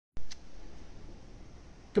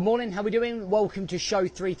Good morning, how we doing? Welcome to show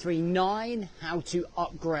 339, how to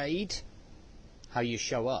upgrade how you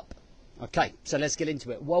show up. Okay, so let's get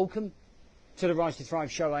into it. Welcome to the Rise to Thrive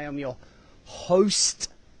show. I am your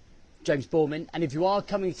host, James Boorman. And if you are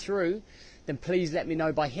coming through, then please let me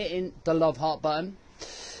know by hitting the love heart button.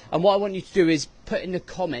 And what I want you to do is put in the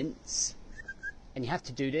comments, and you have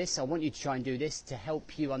to do this, I want you to try and do this to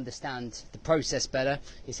help you understand the process better,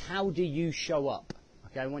 is how do you show up?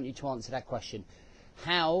 Okay, I want you to answer that question.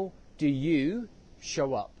 How do you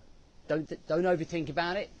show up? Don't overthink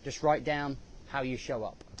about it. Just write down how you show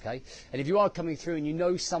up, okay? And if you are coming through and you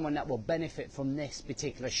know someone that will benefit from this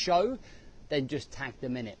particular show, then just tag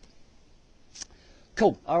them in it.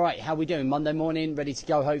 Cool. All right, how we doing? Monday morning, ready to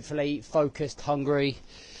go, hopefully, focused, hungry,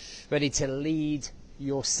 ready to lead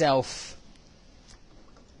yourself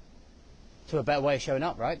to a better way of showing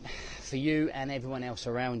up, right? For you and everyone else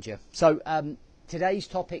around you. So, today's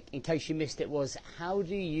topic, in case you missed it, was how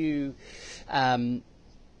do you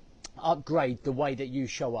upgrade the way that you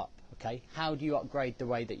show up, okay? How do you upgrade the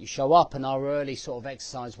way that you show up? And our early sort of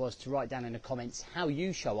exercise was to write down in the comments how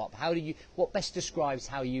you show up. What best describes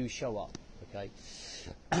how you show up, okay?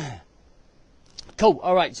 Cool,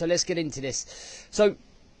 all right, so let's get into this. So,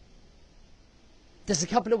 there's a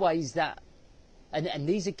couple of ways that, and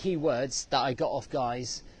these are key words that I got off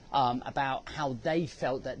guys, about how they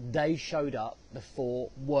felt that they showed up before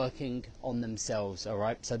working on themselves. All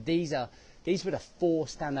right, so these were the four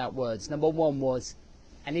standout words. Number one was,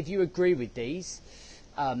 and if you agree with these,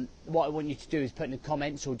 what I want you to do is put in the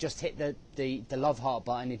comments or just hit the love heart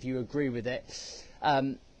button if you agree with it.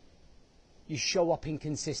 You show up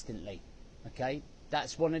inconsistently. Okay,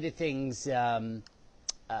 that's one of the things.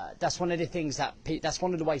 That's one of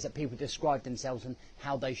the ways that people describe themselves and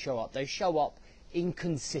how they show up. They show up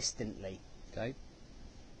inconsistently, okay?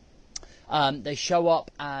 They show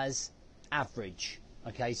up as average,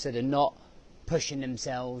 okay? So they're not pushing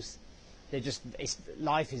themselves. They're just,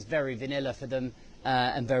 life is very vanilla for them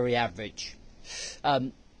and very average.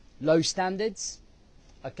 Low standards,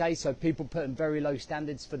 okay? So people putting very low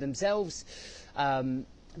standards for themselves. The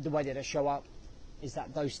way that they show up is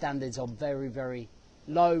that those standards are very, very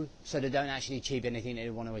low, so they don't actually achieve anything they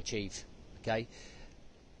want to achieve, okay?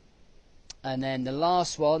 And then the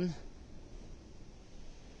last one,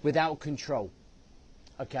 without control.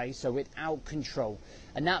 Okay, so without control.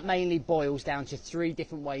 And that mainly boils down to three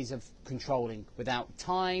different ways of controlling. Without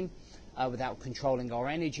time, without controlling our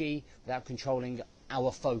energy, without controlling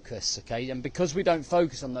our focus. Okay, and because we don't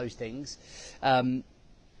focus on those things,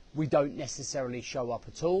 we don't necessarily show up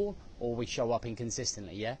at all, or we show up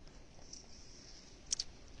inconsistently, yeah?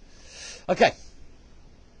 Okay.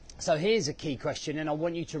 So here's a key question, and I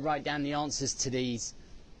want you to write down the answers to these,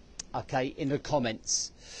 okay, in the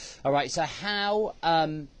comments. All right, so how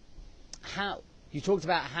you talked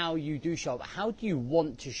about how you do show up. How do you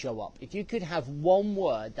want to show up? If you could have one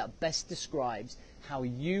word that best describes how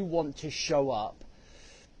you want to show up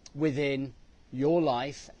within your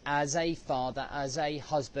life as a father, as a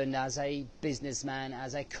husband, as a businessman,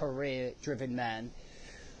 as a career-driven man,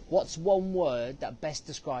 what's one word that best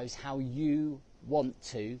describes how you want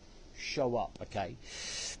to show up, okay?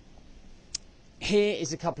 Here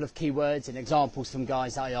is a couple of keywords and examples from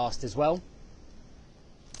guys that I asked as well.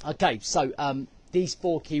 Okay, so these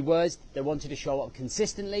four keywords, they wanted to show up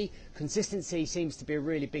consistently. Consistency seems to be a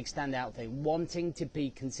really big standout thing, wanting to be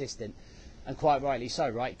consistent, and quite rightly so,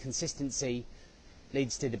 right? Consistency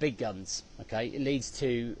leads to the big guns, okay? It leads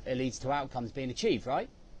to outcomes being achieved, right?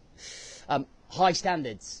 High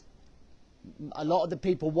standards. A lot of the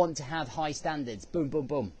people want to have high standards. Boom, boom,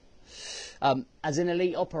 boom. As an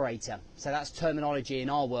elite operator, so that's terminology in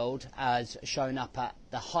our world as showing up at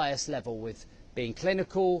the highest level with being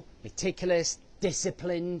clinical, meticulous,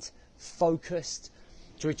 disciplined, focused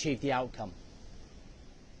to achieve the outcome.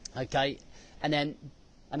 Okay, and then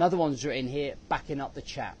another one's written here, backing up the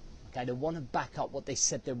chat. Okay, they want to back up what they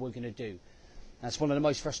said they were going to do. That's one of the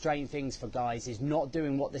most frustrating things for guys, is not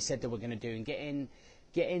doing what they said they were going to do and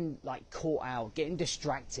getting like caught out, getting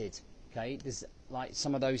distracted. Okay, there's like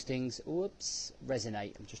some of those things, oops,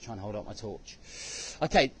 resonate. I'm just trying to hold up my torch.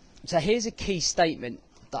 Okay, so here's a key statement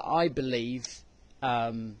that I believe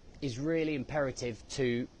is really imperative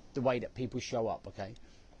to the way that people show up, okay?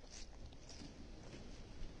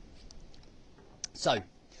 So,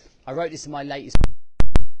 I wrote this in my latest book,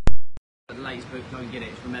 go and get it,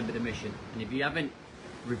 it's Remember the Mission. And if you haven't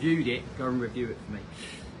reviewed it, go and review it for me.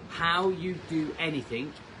 How you do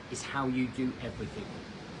anything is how you do everything.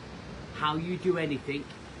 How you do anything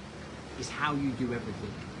is how you do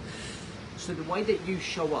everything. So the way that you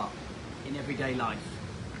show up in everyday life,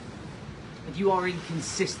 if you are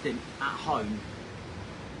inconsistent at home,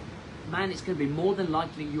 man, it's going to be more than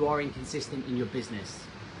likely you are inconsistent in your business.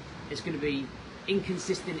 It's going to be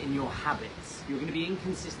inconsistent in your habits. You're going to be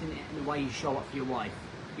inconsistent in the way you show up for your wife.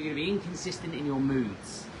 You're going to be inconsistent in your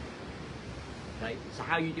moods. Okay? So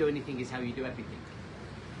how you do anything is how you do everything.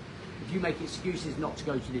 If you make excuses not to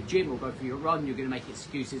go to the gym or go for your run, you're going to make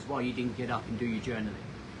excuses why you didn't get up and do your journaling.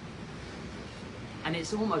 And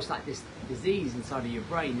it's almost like this disease inside of your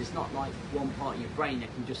brain. It's not like one part of your brain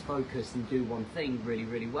that can just focus and do one thing really,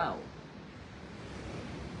 really well.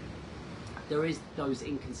 There is those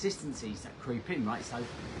inconsistencies that creep in, right? So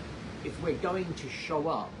if we're going to show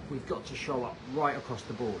up, we've got to show up right across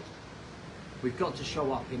the board. We've got to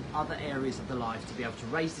show up in other areas of the life to be able to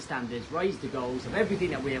raise the standards, raise the goals of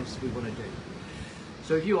everything that we want to do.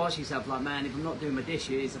 So if you ask yourself, like, man, if I'm not doing my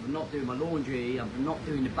dishes, if I'm not doing my laundry, if I'm not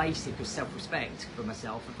doing the basic of self-respect for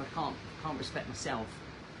myself, if I can't respect myself,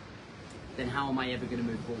 then how am I ever going to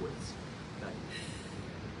move forwards? Okay.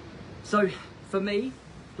 So for me,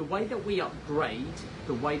 the way that we upgrade,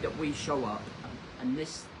 the way that we show up, and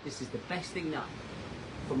this is the best thing that,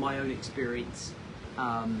 from my own experience,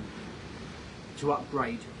 to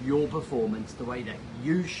upgrade your performance, the way that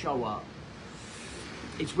you show up,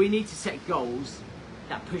 is we need to set goals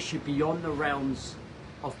that push you beyond the realms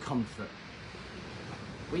of comfort.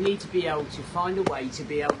 We need to be able to find a way to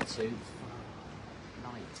be able to,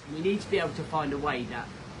 we need to be able to find a way that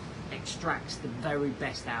extracts the very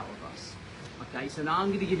best out of us. Okay, so now I'm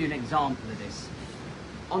going to give you an example of this.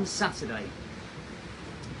 On Saturday,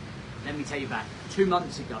 let me tell you back, 2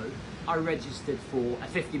 months ago, I registered for a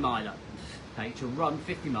 50 miler. Okay, to run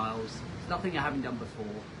 50 miles. It's nothing I haven't done before,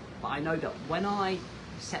 but I know that when I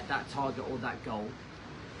set that target or that goal,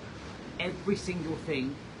 every single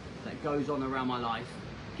thing that goes on around my life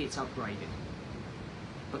gets upgraded.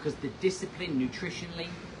 Because the discipline nutritionally,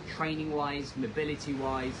 training wise, mobility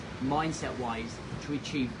wise, mindset wise, to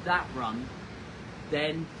achieve that run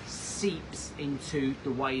then seeps into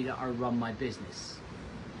the way that I run my business,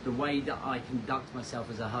 the way that I conduct myself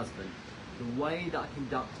as a husband, the way that I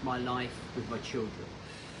conduct my life with my children.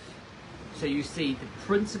 So you see the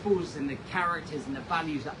principles and the characters and the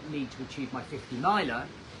values that I need to achieve my 50 miler,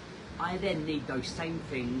 I then need those same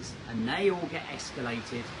things, and they all get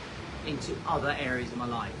escalated into other areas of my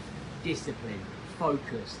life. Discipline,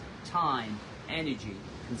 focus, time, energy,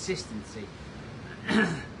 consistency.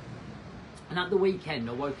 And at the weekend,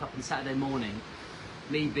 I woke up on Saturday morning,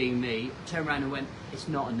 me being me, turned around and went, it's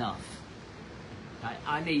not enough. Okay?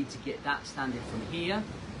 I need to get that standard from here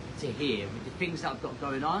to here with the things that I've got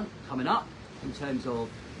going on, coming up in terms of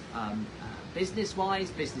business-wise,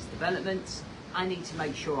 business development. I need to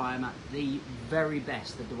make sure I am at the very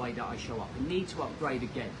best of the way that I show up. I need to upgrade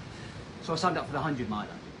again. So I signed up for the 100 miler.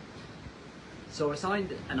 So I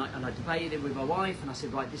signed, and I debated it with my wife, and I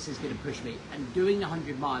said, right, this is going to push me. And doing the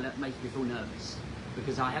 100 miler makes me feel nervous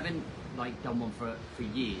because I haven't done one for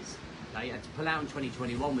years. Okay? I had to pull out in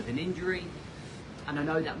 2021 with an injury, and I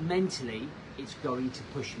know that mentally it's going to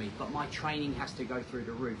push me, but my training has to go through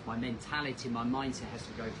the roof. My mentality, my mindset has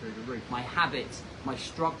to go through the roof. My habits, my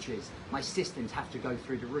structures, my systems have to go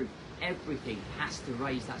through the roof. Everything has to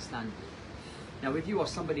raise that standard. Now, if you are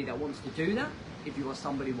somebody that wants to do that, if you are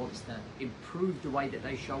somebody who wants to improve the way that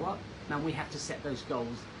they show up, now we have to set those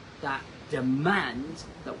goals that demand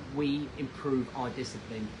that we improve our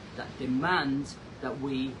discipline, that demand that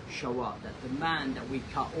we show up, that demand that we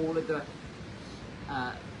cut all of the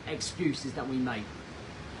excuses that we make.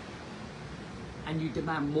 And you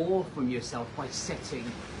demand more from yourself by setting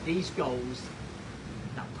these goals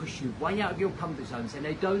that push you way out of your comfort zones. And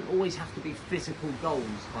they don't always have to be physical goals,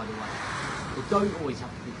 by the way. They don't always have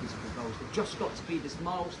to be physical goals. They've just got to be this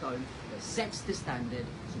milestone that sets the standard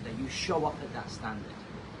so that you show up at that standard.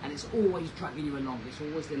 And it's always dragging you along. It's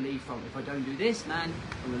always the lead from, if I don't do this, man,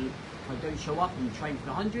 if I don't show up and train for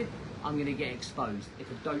the 100, I'm going to get exposed. If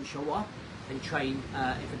I don't show up and train, if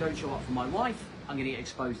I don't show up for my wife, I'm going to get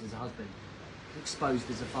exposed as a husband, exposed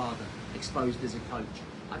as a father, exposed as a coach.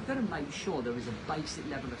 I've got to make sure there is a basic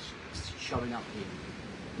level of showing up here.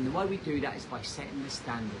 And the way we do that is by setting the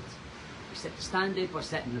standards. We set the standard by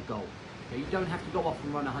setting the goal. Okay? You don't have to go off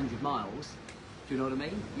and run 100 miles. Do you know what I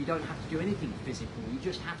mean? You don't have to do anything physical. You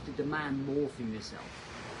just have to demand more from yourself.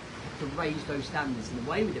 You have to raise those standards. And the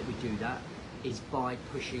way that we do that is by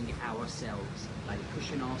pushing ourselves. Like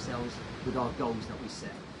pushing ourselves with our goals that we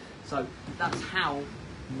set. So that's how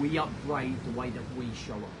we upgrade the way that we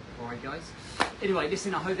show up. Alright guys? Anyway,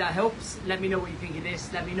 listen, I hope that helps. Let me know what you think of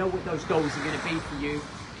this. Let me know what those goals are going to be for you.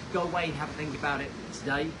 Go away and have a think about it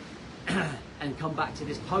today. And come back to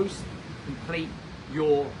this post. Complete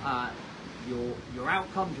your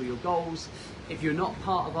outcomes or your goals. If you're not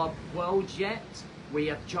part of our world yet, We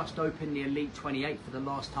have just opened the Elite 28 for the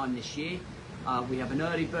last time this year. We have an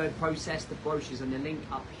early bird process. The brochure's on the link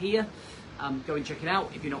up here. Go and check it out.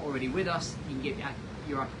 If you're not already with us, you can get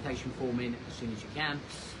your application form in as soon as you can.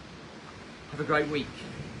 Have a great week.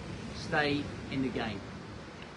 Stay in the game.